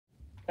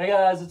Hey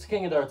guys, it's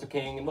King of Darts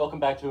King, and welcome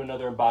back to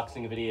another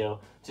unboxing video.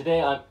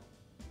 Today I'm...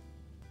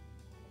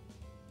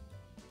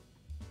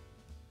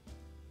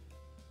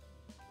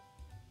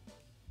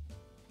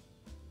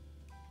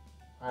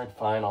 Alright,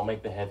 fine, I'll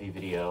make the heavy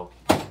video.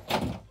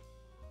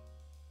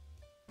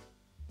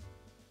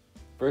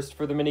 First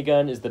for the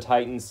minigun is the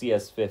Titan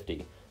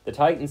CS50. The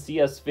Titan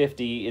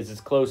CS50 is as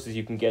close as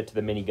you can get to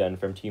the minigun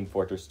from Team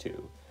Fortress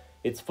 2.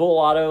 It's full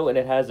auto and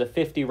it has a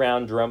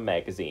 50-round drum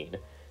magazine,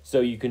 so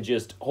you can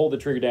just hold the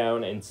trigger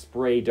down and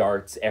spray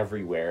darts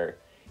everywhere.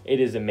 It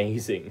is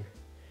amazing.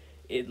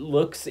 It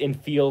looks and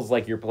feels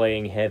like you're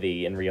playing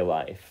heavy in real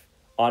life.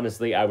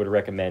 Honestly, I would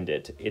recommend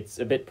it. It's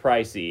a bit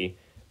pricey,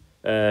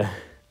 but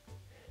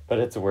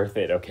it's worth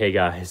it, okay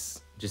guys?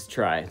 Just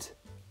try it.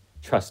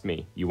 Trust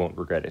me, you won't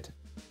regret it.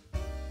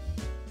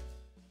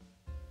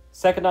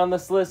 Second on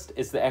this list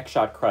is the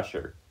X-Shot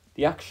Crusher.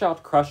 The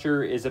X-Shot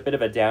Crusher is a bit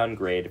of a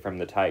downgrade from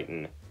the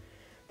Titan.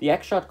 The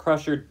X-Shot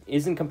Crusher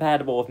isn't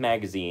compatible with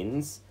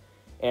magazines,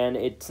 and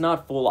it's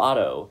not full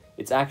auto.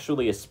 It's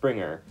actually a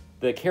Springer.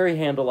 The carry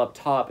handle up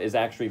top is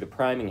actually the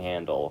priming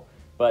handle,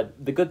 but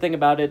the good thing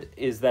about it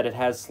is that it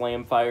has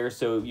slam fire,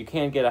 so you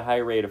can get a high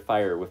rate of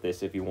fire with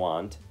this if you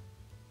want.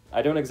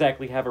 I don't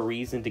exactly have a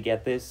reason to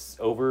get this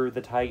over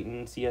the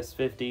Titan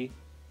CS50.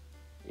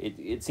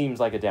 It seems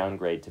like a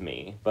downgrade to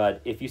me,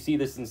 but if you see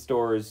this in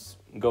stores,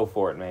 go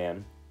for it,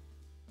 man.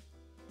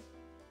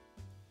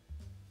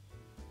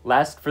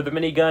 Last for the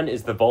minigun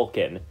is the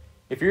Vulcan.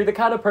 If you're the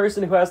kind of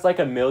person who has like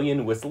a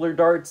million Whistler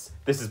darts,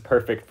 this is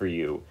perfect for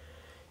you.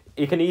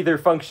 It can either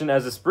function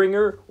as a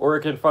Springer, or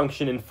it can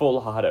function in full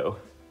auto.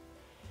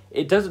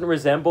 It doesn't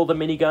resemble the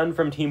minigun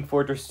from Team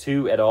Fortress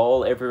 2 at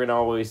all. Everyone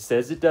always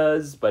says it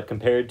does, but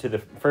compared to the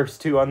first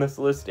two on this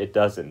list, it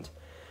doesn't.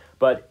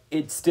 But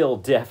it's still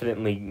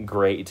definitely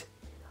great.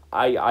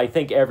 I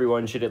think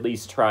everyone should at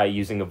least try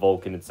using a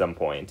Vulcan at some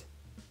point.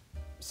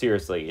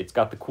 Seriously, it's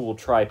got the cool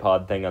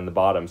tripod thing on the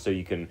bottom so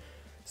you can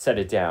set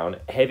it down.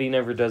 Heavy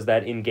never does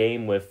that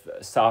in-game with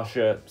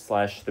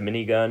Sasha/the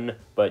minigun,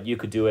 but you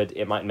could do it.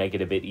 It might make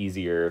it a bit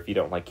easier if you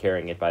don't like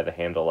carrying it by the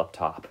handle up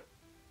top.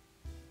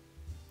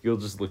 You'll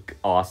just look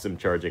awesome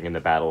charging in the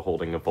battle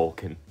holding a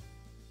Vulcan.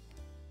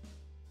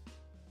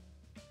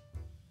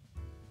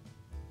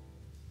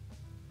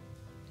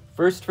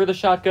 First for the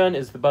shotgun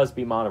is the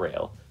Busby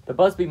Monorail. The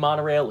Busby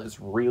Monorail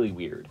is really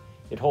weird.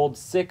 It holds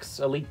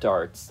 6 elite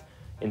darts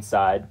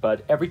inside,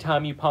 but every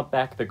time you pump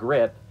back the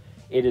grip,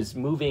 it is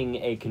moving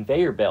a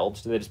conveyor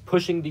belt that is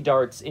pushing the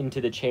darts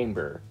into the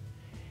chamber.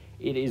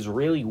 It is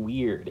really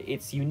weird.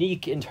 It's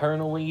unique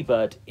internally,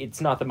 but it's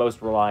not the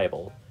most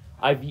reliable.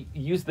 I've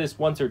used this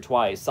once or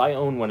twice. I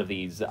own one of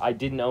these. I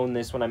didn't own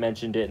this when I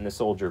mentioned it in the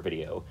soldier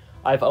video.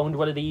 I've owned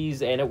one of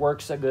these, and it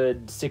works a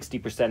good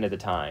 60% of the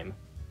time.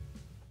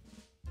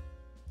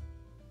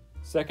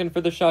 Second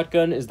for the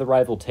shotgun is the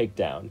Rival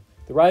Takedown.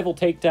 The Rival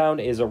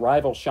Takedown is a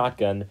rival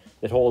shotgun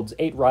that holds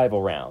 8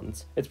 rival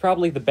rounds. It's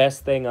probably the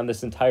best thing on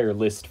this entire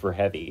list for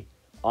heavy,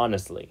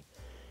 honestly.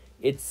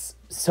 It's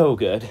so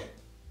good.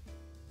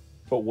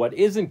 But what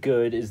isn't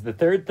good is the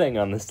third thing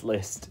on this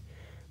list,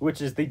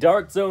 which is the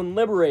Dart Zone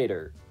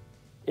Liberator.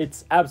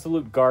 It's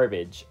absolute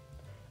garbage.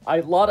 A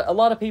lot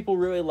of people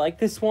really like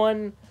this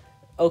one.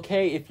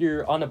 Okay, if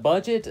you're on a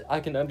budget, I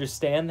can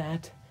understand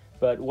that.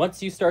 But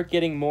once you start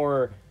getting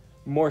more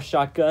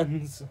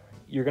shotguns,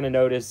 you're gonna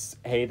notice,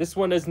 hey, this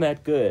one isn't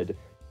that good.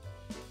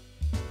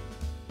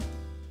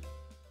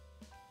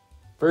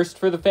 First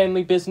for the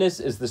family business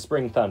is the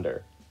Spring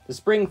Thunder. The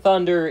Spring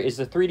Thunder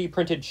is a 3D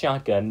printed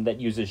shotgun that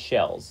uses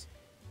shells.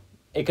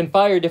 It can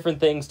fire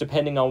different things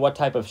depending on what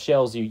type of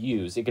shells you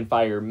use. It can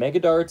fire mega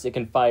darts, it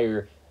can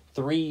fire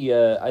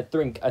I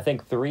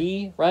think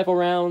 3 rival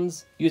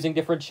rounds using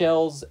different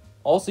shells.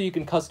 Also, you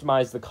can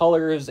customize the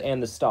colors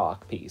and the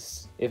stock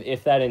piece,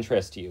 if that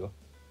interests you.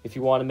 If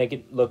you want to make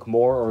it look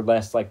more or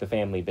less like the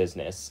family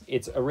business.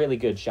 It's a really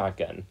good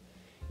shotgun.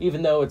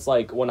 Even though it's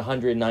like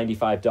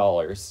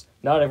 $195.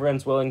 Not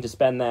everyone's willing to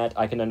spend that,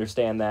 I can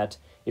understand that.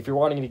 If you're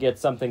wanting to get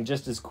something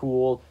just as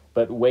cool,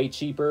 but way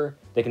cheaper,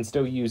 that can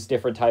still use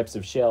different types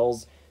of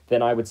shells,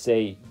 then I would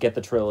say get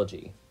the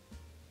Trilogy,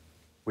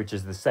 which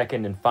is the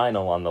second and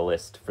final on the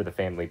list for the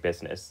family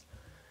business.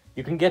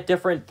 You can get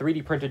different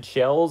 3D printed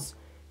shells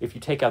if you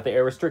take out the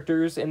air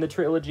restrictors in the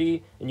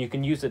Trilogy, and you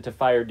can use it to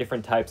fire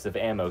different types of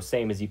ammo,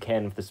 same as you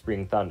can with the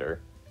Spring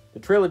Thunder.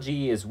 The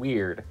Trilogy is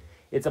weird.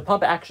 It's a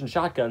pump-action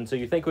shotgun, so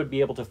you think it would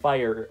be able to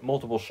fire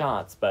multiple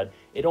shots, but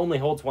it only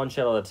holds 1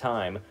 shell at a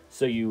time,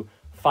 so you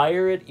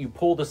fire it, you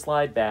pull the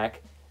slide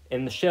back,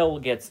 and the shell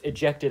gets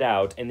ejected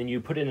out, and then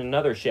you put in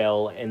another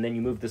shell, and then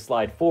you move the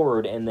slide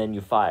forward, and then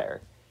you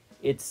fire.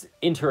 It's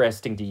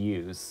interesting to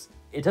use.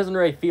 It doesn't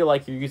really feel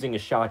like you're using a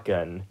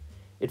shotgun.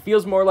 It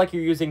feels more like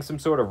you're using some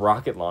sort of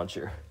rocket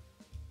launcher.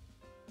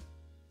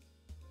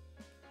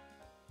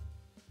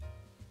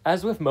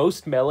 As with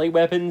most melee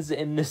weapons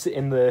in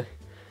the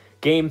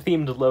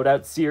game-themed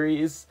Loadout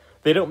series,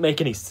 they don't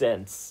make any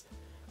sense.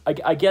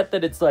 I get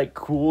that it's like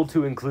cool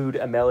to include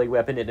a melee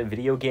weapon in a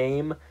video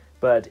game,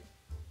 but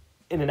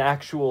in an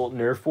actual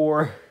Nerf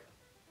war,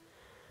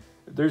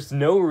 There's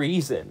no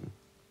reason.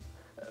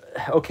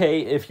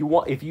 Okay, if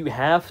you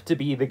have to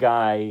be the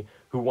guy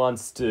who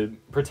wants to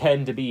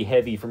pretend to be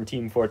Heavy from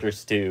Team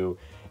Fortress 2,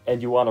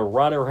 and you want to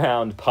run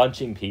around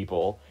punching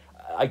people,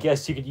 I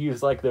guess you could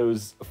use, like,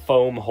 those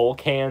foam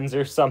Hulk hands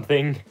or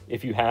something,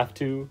 if you have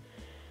to.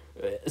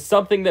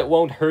 Something that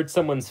won't hurt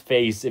someone's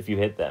face if you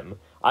hit them.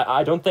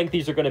 I don't think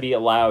these are going to be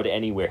allowed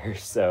anywhere,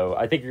 so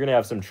I think you're going to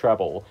have some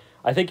trouble.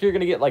 I think you're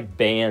going to get, like,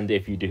 banned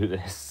if you do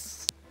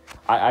this.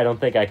 I don't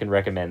think I can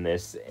recommend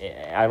this.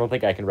 I don't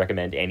think I can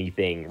recommend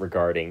anything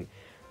regarding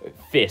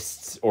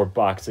fists or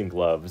boxing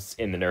gloves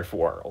in the Nerf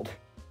world.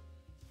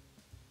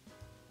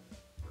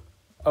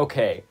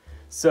 Okay,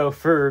 so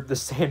for the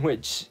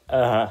sandwich,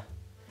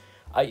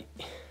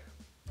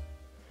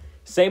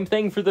 same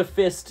thing for the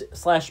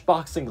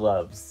fist/boxing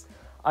gloves.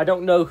 I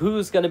don't know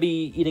who's gonna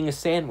be eating a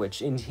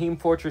sandwich. In Team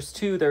Fortress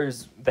 2,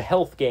 there's the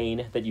health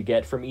gain that you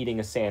get from eating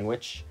a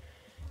sandwich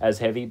as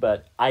Heavy,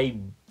 but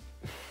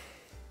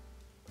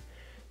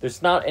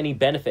there's not any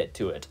benefit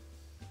to it.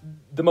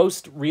 The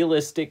most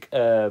realistic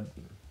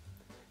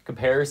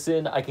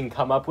comparison I can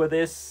come up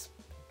with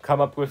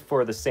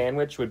for the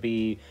sandwich would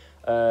be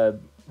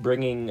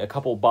bringing a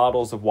couple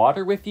bottles of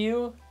water with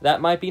you.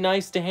 That might be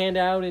nice to hand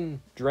out and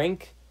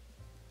drink,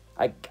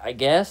 I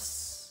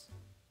guess.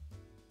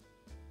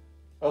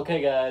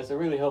 Okay guys, I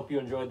really hope you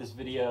enjoyed this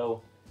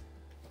video.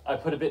 I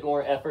put a bit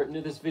more effort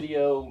into this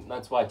video,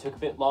 that's why it took a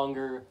bit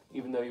longer,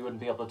 even though you wouldn't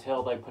be able to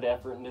tell that I put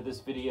effort into this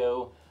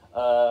video.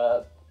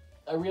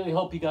 I really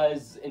hope you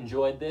guys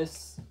enjoyed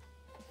this.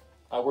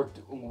 I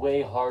worked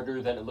way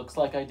harder than it looks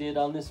like I did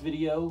on this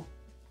video.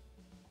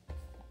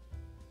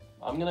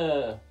 I'm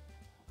gonna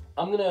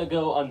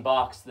go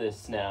unbox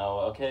this now,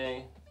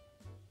 okay?